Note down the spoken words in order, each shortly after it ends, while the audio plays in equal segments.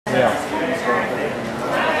How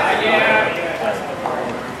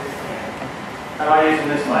about using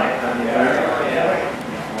this mic?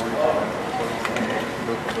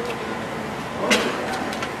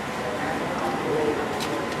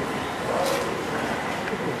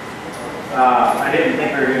 I didn't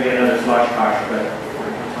think we were going to get another Oshkosh, but it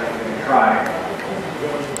looks like we can try.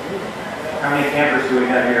 How many campers do we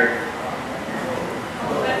have here?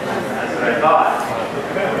 That's what I thought.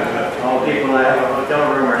 All the people that have a hotel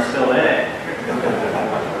room are still in it.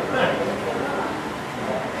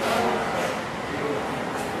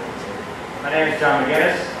 My name is John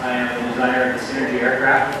McGinnis. I am the designer of the Synergy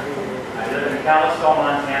aircraft. I live in Kalispell,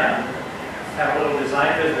 Montana. I have a little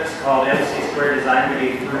design business called MC Square Design.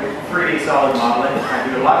 We do 3D solid modeling.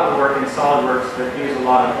 I do a lot of the work in SolidWorks, but use a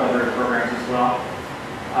lot of other programs as well.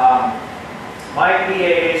 My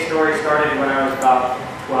EAA story started when I was about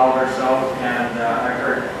 12 or so, and I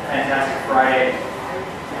heard Fantastic Friday.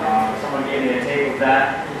 Someone gave me a tape of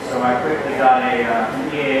that, so I quickly got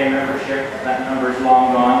an EAA membership. That number is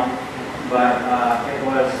long gone, but it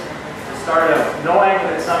was the start of knowing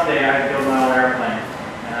that someday I'd build my own airplane.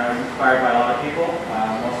 And I was inspired by a lot of people,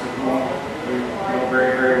 most of whom we know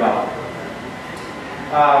very, very well.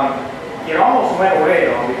 It almost went away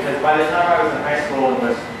though, because by the time I was in high school and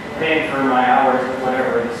was paying for my hours or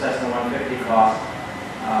whatever the Cessna 150 cost,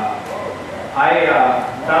 I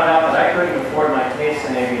found out that I couldn't afford my tastes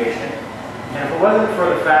in aviation. And if it wasn't for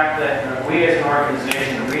the fact that we as an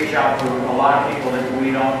organization reach out to a lot of people that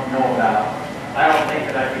we don't know about, I don't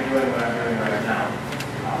think that I'd be doing what I'm doing right now.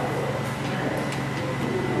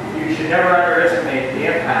 You should never underestimate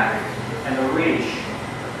the impact and the reach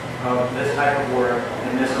of this type of work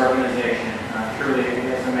in this organization. Truly,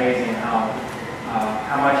 it's amazing how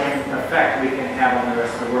much effect we can have on the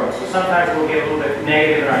rest of the world. So sometimes we'll get a little bit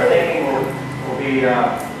negative in our thinking. We'll be,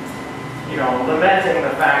 lamenting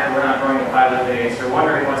the fact that we're not going to pilot base or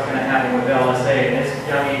wondering what's going to happen with LSA and its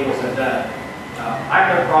young eagles have done.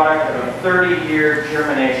 I'm the product of a 30-year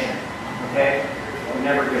germination. Okay, we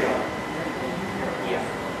never give up.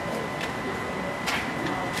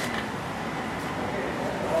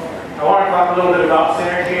 I want to talk a little bit about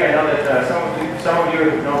Synergy. I know that some of you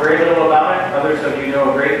know very little about it, others of you know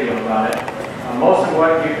a great deal about it. Most of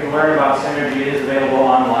what you can learn about Synergy is available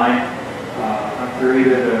online through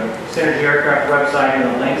either the Synergy aircraft website and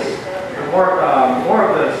the links. But more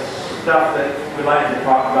of the stuff that we like to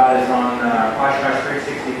talk about is on Oshkosh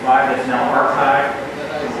 365 that's now archived.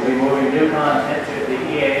 We'll be moving new content to the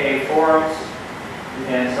EAA forums.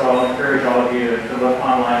 And so I'll encourage all of you to look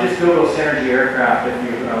online. Just Google Synergy aircraft if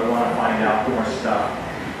you want to find out more stuff.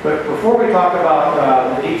 But before we talk about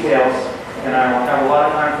the details, and I will have a lot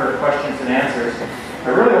of time for questions and answers, I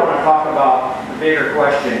really want to talk about the bigger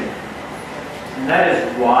question. And that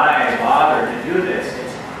is why bother to do this.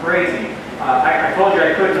 It's crazy. I told you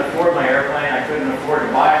I couldn't afford my airplane. I couldn't afford to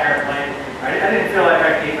buy an airplane. I didn't feel like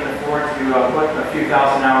I could even afford to put a few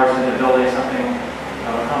thousand hours into building something,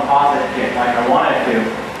 a composite kit like I wanted to.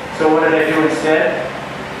 So what did I do instead?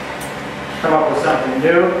 Come up with something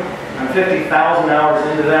new. I'm 50,000 hours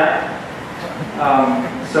into that.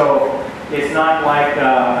 So it's not like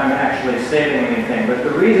I'm actually saving anything. But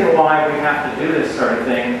the reason why we have to do this sort of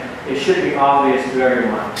thing, it should be obvious to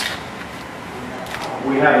everyone.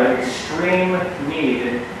 We have an extreme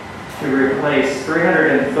need to replace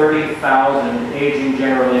 330,000 aging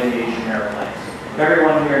general aviation airplanes.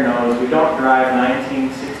 Everyone here knows we don't drive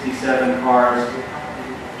 1967 cars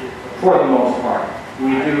for the most part.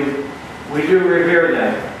 We do revere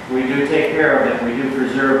them. We do take care of them. We do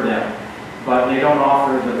preserve them. But they don't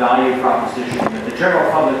offer the value proposition that the general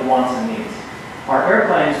public wants and needs. Our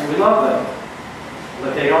airplanes, we love them,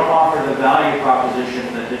 but they don't offer the value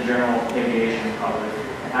proposition that the general aviation public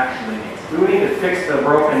actually needs. We need to fix the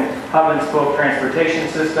broken hub and spoke transportation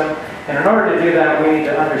system, and in order to do that, we need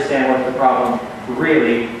to understand what the problem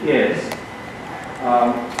really is.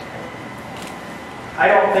 I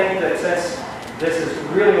don't think that since this is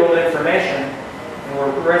really old information, and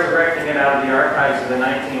we're resurrecting it out of the archives of the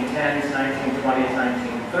 1910s, 1920s,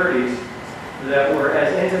 1930s, that we're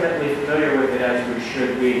as intimately familiar with it as we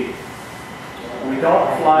should be. We don't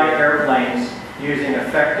fly airplanes using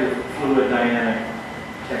effective fluid dynamic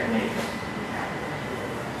techniques.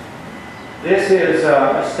 This is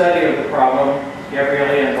a study of the problem.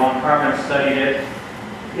 Gabriele and von Karman studied it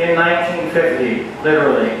in 1950,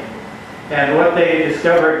 literally. And what they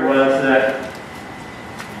discovered was that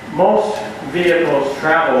most vehicles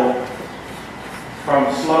travel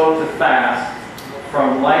from slow to fast,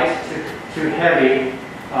 from light to heavy,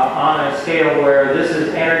 on a scale where this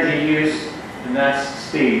is energy use and that's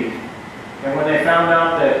speed. And when they found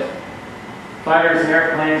out that Fighters and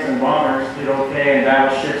airplanes and bombers did okay, and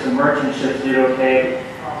battleships and merchant ships did okay.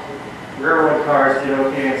 Railroad cars did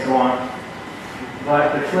okay, and so on.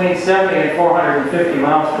 But between 70 and 450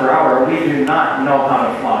 miles per hour, we do not know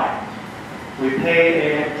how to fly. We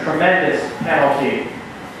pay a tremendous penalty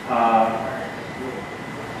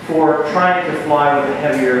for trying to fly with a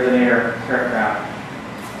heavier than air aircraft.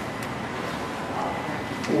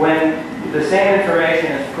 When the same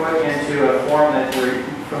information is put into a form that we're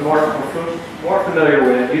more familiar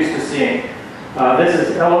with, used to seeing, this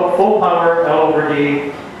is full power L over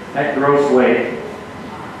D at gross weight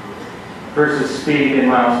versus speed in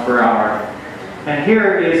miles per hour. And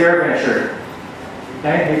here is AirVenture.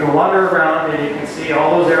 Okay, you can wander around and you can see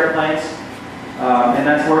all those airplanes, and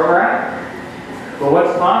that's where we're at. But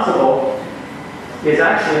what's possible is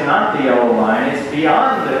actually not the yellow line, it's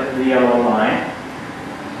beyond the yellow line.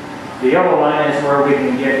 The yellow line is where we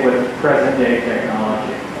can get with present day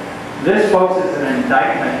technology. This, folks, is an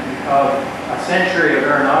indictment of a century of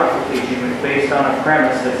aeronautical teaching that's based on a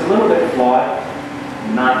premise that's a little bit flawed,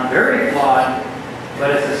 not very flawed, but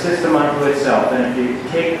it's a system unto itself. And if you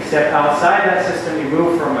take a step outside that system, you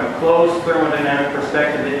move from a closed thermodynamic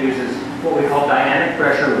perspective that uses what we call dynamic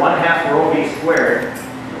pressure, 1/2 rho v squared,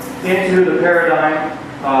 into the paradigm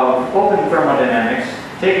of open thermodynamics,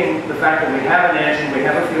 taking the fact that we have an engine, we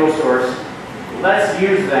have a fuel source, let's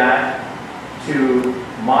use that to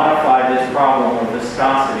modify this problem of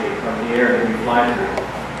viscosity of the air that we fly through.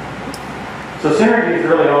 So synergy is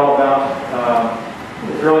really all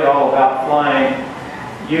about flying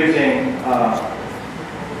using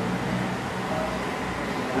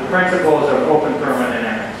the principles of open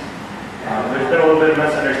thermodynamics. There's been a little bit of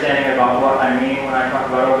misunderstanding about what I mean when I talk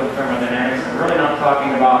about open thermodynamics. I'm really not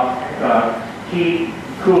talking about heat,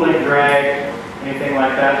 cooling, drag, anything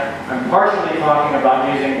like that. I'm partially talking about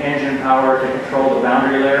using engine power to control the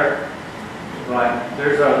boundary layer, but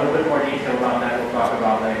there's a little bit more detail about that we'll talk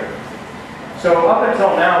about later. So up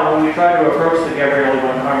until now, when we try to approach the Gabrieli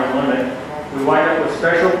von Karman limit, we wind up with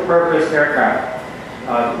special purpose aircraft.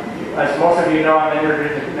 As most of you know, I've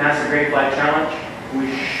entered into the NASA Great Flight Challenge.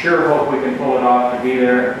 We sure hope we can pull it off to be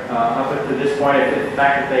there up to this point. If the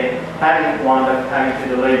fact that they hadn't wound up having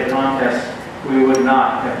to delay the contest, we would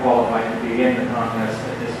not have qualified to be in the contest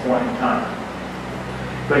at this point in time.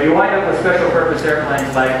 But you wind up with special purpose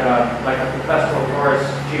airplanes like the Festival Taurus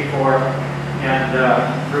G4 and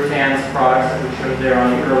Rutan's products that we showed there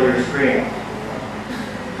on the earlier screen.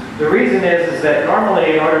 The reason is that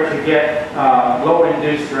normally in order to get low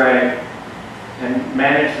induced drag and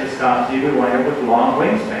manage viscosity, we wind up with long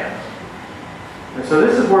wingspans. And so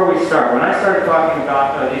this is where we start. When I started talking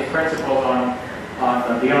about these principles on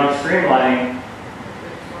beyond streamlining,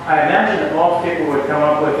 I imagine that most people would come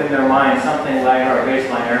up with in their mind something like our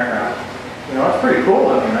baseline aircraft. You know, it's pretty cool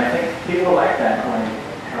looking. I think people like that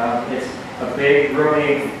plane. It's a big,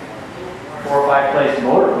 roomy 4 or 5 place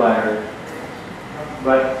motor glider,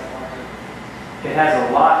 but it has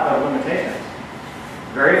a lot of limitations.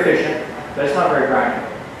 Very efficient, but it's not very practical.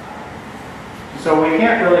 So we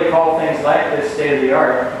can't really call things like this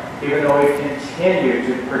state-of-the-art, even though we continue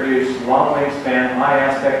to produce long wingspan, high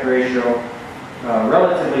aspect ratio,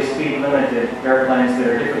 relatively speed-limited airplanes that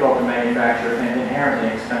are difficult to manufacture and inherently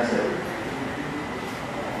expensive.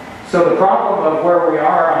 So the problem of where we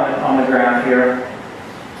are on the graph here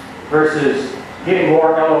versus getting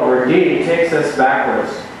more L over D takes us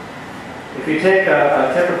backwards. If you take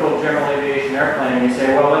a typical general aviation airplane and you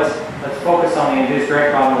say, well, let's focus on the induced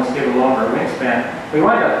drag problem, let's give a longer wingspan, we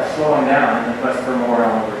wind up slowing down in the quest for more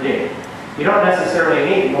L over D. You don't necessarily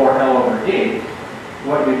need more L over D.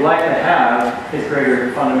 What we'd like to have is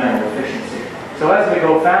greater fundamental efficiency. So as we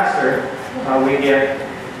go faster, we get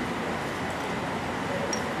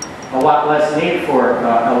a lot less need for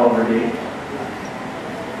L over D.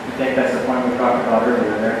 I think that's the point we talked about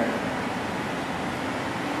earlier there.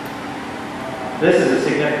 This is a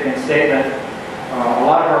significant statement. A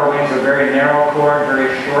lot of our wings are very narrow chord, very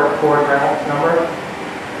short chord Reynolds number,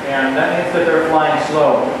 and that means that they're flying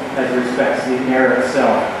slow as respects the air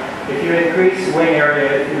itself. If you increase wing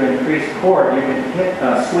area, if you increase chord, you can hit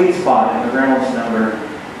a sweet spot in the Reynolds number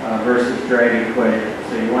versus drag equation.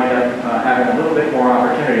 So you wind up having a little bit more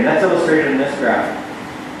opportunity. And that's illustrated in this graph.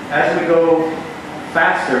 As we go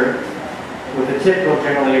faster with a typical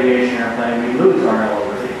general aviation airplane, we lose our L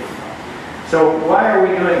over D. So why are we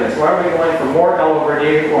doing this? Why are we going for more L over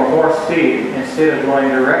D or more speed instead of going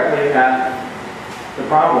directly at the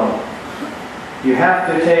problem? You have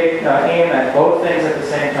to take aim at both things at the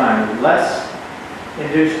same time. Less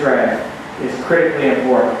induced drag is critically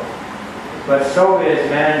important, but so is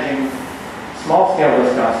managing small-scale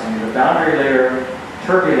viscosity, the boundary layer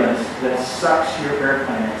turbulence that sucks your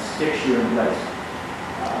airplane and sticks you in place.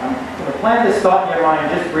 I'm going to plant this thought in your mind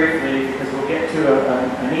just briefly because we'll get to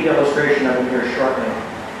a neat illustration of it here shortly.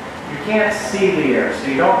 You can't see the air, so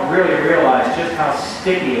you don't really realize just how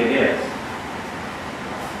sticky it is.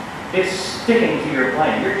 It's sticking to your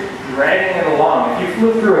plane. You're just dragging it along. If you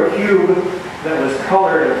flew through a cube that was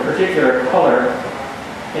colored a particular color,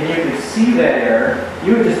 and you could see that air,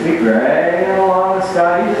 you would just be dragging it along the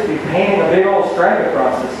sky. You'd just be painting a big old stripe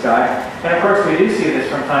across the sky. And of course, we do see this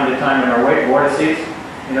from time to time in our wake vortices.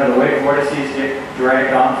 You know, the wake vortices get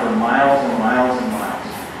dragged on for miles and miles and miles.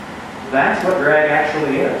 That's what drag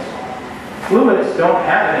actually is. Fluids don't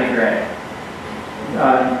have any drag.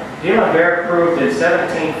 D'Alembert proved in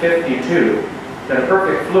 1752 that a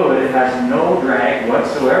perfect fluid has no drag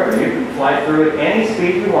whatsoever. You can fly through at any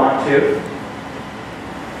speed you want to,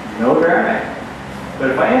 no drag.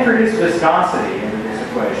 But if I introduce viscosity into this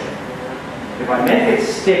equation, if I make it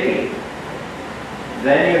sticky,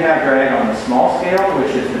 then you have drag on the small scale,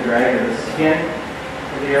 which is the drag of the skin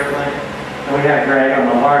of the airplane, and we have drag on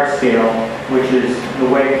the large scale, which is the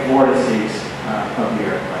wake vortices of the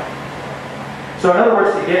airplane. So in other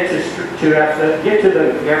words, to get to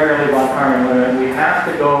the Gabrieli von Karman limit, we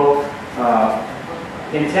have to go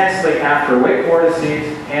intensely after wake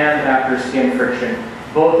vortices and after skin friction,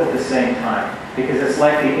 both at the same time, because it's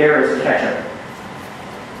like the air is ketchup.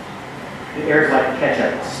 The air is like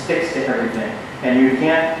ketchup, it sticks to everything. And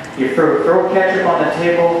you throw ketchup on the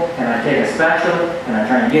table, and I take a spatula, and I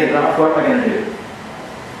try and get it off. What am I going to do?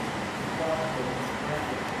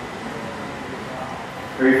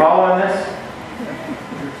 Are you following this?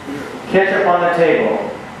 Ketchup on the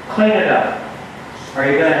table. Clean it up. Are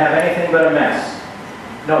you going to have anything but a mess?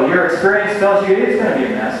 No, your experience tells you it's going to be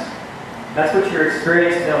a mess. That's what your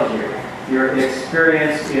experience tells you. Your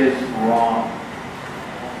experience is wrong.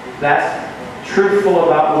 That's truthful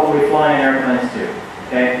about what we fly in airplanes do.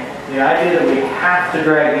 Okay? The idea that we have to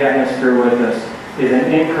drag the atmosphere with us is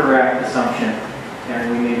an incorrect assumption,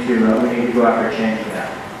 and we need to go after changing that.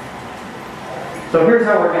 So here's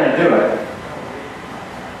how we're going to do it.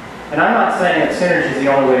 And I'm not saying that synergy is the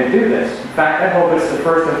only way to do this. In fact, I hope it's the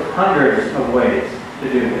first of hundreds of ways to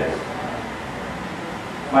do this.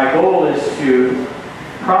 My goal is to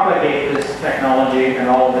propagate this technology and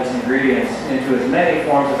all of its ingredients into as many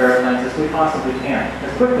forms of airplanes as we possibly can,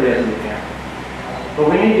 as quickly as we can. But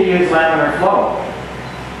we need to use laminar flow.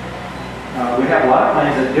 We have a lot of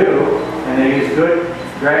planes that do, and they use good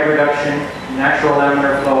drag reduction, natural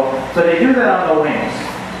laminar flow, but they do that on the wings.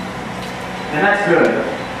 And that's good,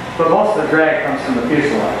 but most of the drag comes from the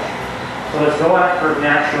fuselage. So let's go after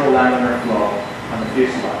natural laminar flow on the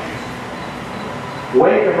fuselage.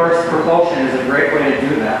 Wake immersed propulsion is a great way to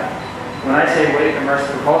do that. When I say wake immersed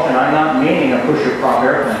propulsion, I'm not meaning a pusher-prop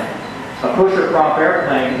airplane. A pusher-prop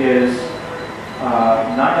airplane is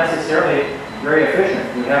not necessarily very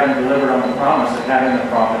efficient. We haven't delivered on the promise of having the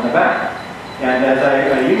prop in the back. And as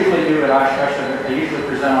I usually do at Oshkosh, I usually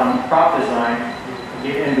present on prop design,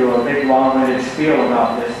 get into a big long-winded spiel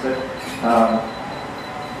about this, but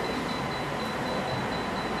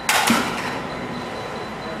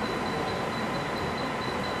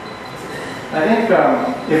I think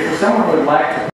if someone would like to